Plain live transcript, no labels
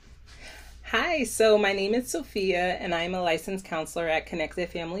Hi, so my name is Sophia, and I'm a licensed counselor at Connected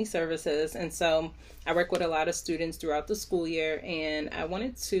Family Services. And so I work with a lot of students throughout the school year, and I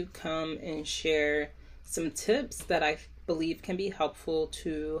wanted to come and share some tips that I believe can be helpful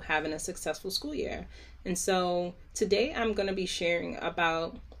to having a successful school year. And so today I'm going to be sharing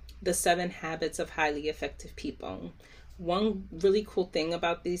about the 7 habits of highly effective people. One really cool thing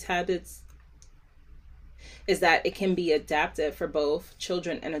about these habits is that it can be adapted for both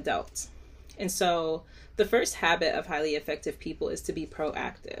children and adults. And so the first habit of highly effective people is to be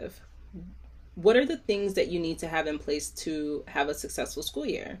proactive. What are the things that you need to have in place to have a successful school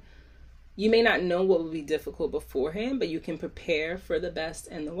year? You may not know what will be difficult beforehand, but you can prepare for the best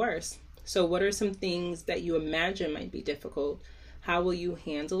and the worst. So what are some things that you imagine might be difficult? How will you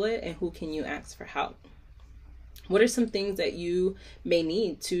handle it, and who can you ask for help? What are some things that you may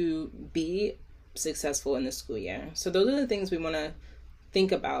need to be successful in the school year? So those are the things we want to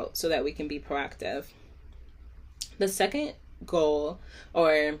think about so that we can be proactive. The second goal,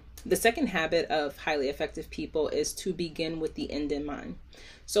 or the second habit of highly effective people, is to begin with the end in mind.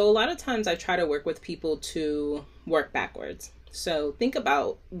 So a lot of times I try to work with people to work backwards. So think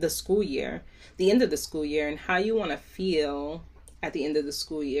about the school year, the end of the school year, and how you want to feel at the end of the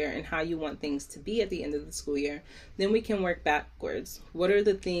school year and how you want things to be at the end of the school year. Then we can work backwards. What are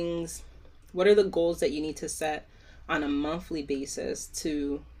the goals that you need to set on a monthly basis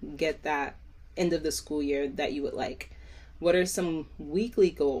to get that end of the school year that you would like? What are some weekly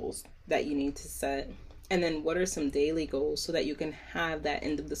goals that you need to set? And then what are some daily goals so that you can have that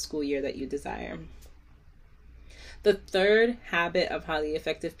end of the school year that you desire? The third habit of highly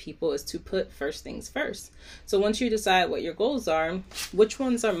effective people is to put first things first. So once you decide what your goals are, which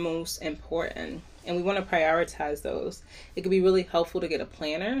ones are most important? And we want to prioritize those. It can be really helpful to get a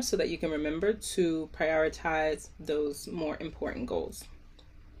planner so that you can remember to prioritize those more important goals.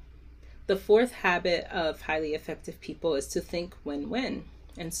 The fourth habit of highly effective people is to think win-win.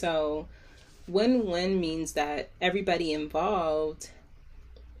 And so win-win means that everybody involved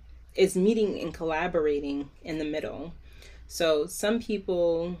is meeting and collaborating in the middle. So some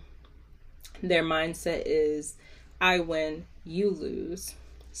people, their mindset is I win, you lose.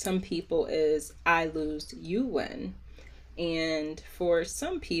 Some people is I lose, you win. And for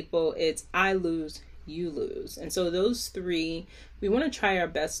some people, it's I lose, you lose. And so those three, we want to try our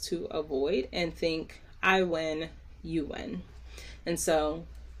best to avoid and think I win, you win. And so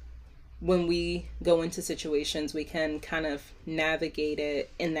when we go into situations, we can kind of navigate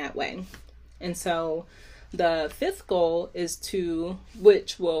it in that way. And so the fifth goal is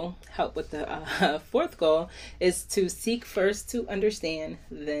which will help with the fourth goal, is to seek first to understand,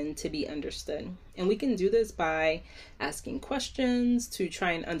 then to be understood. And we can do this by asking questions to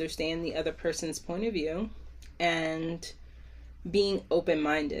try and understand the other person's point of view, and being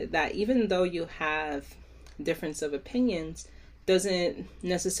open-minded, that even though you have difference of opinions, doesn't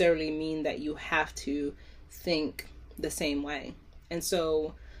necessarily mean that you have to think the same way. And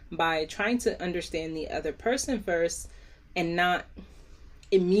so by trying to understand the other person first and not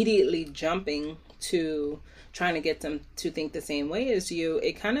immediately jumping to trying to get them to think the same way as you,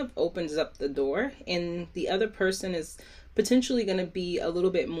 it kind of opens up the door, and the other person is potentially going to be a little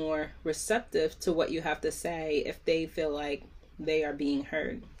bit more receptive to what you have to say if they feel like they are being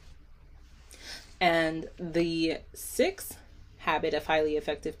heard. And the sixth habit of highly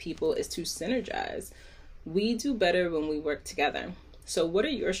effective people is to synergize. We do better when we work together. So what are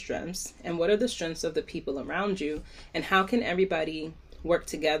your strengths, and what are the strengths of the people around you, and how can everybody work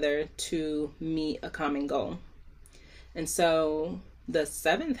together to meet a common goal? And so the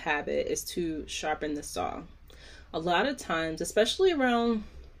seventh habit is to sharpen the saw. A lot of times, especially around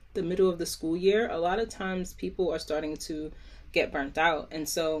the middle of the school year, a lot of times people are starting to get burnt out. And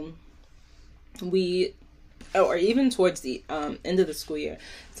so or even towards the end of the school year.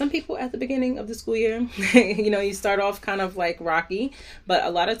 Some people at the beginning of the school year, you start off kind of like rocky, but a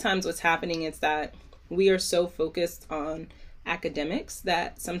lot of times what's happening is that we are so focused on academics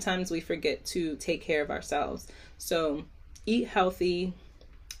that sometimes we forget to take care of ourselves. So eat healthy,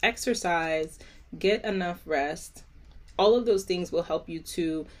 exercise, get enough rest. All of those things will help you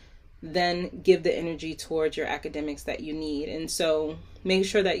to then give the energy towards your academics that you need. And so make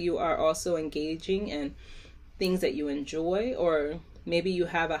sure that you are also engaging in things that you enjoy, or maybe you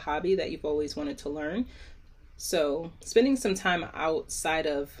have a hobby that you've always wanted to learn. So spending some time outside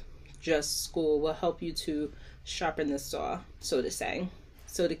of just school will help you to sharpen the saw, so to say.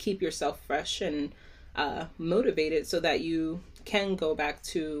 So to keep yourself fresh and motivated so that you can go back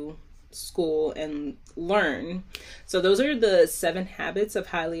to school and learn. So those are the 7 habits of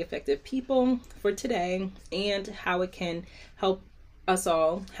highly effective people for today, and how it can help us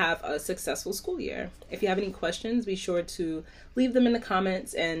all have a successful school year. If you have any questions, be sure to leave them in the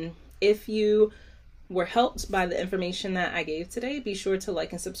comments. And if you were helped by the information that I gave today, be sure to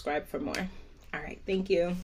like and subscribe for more. All right, thank you.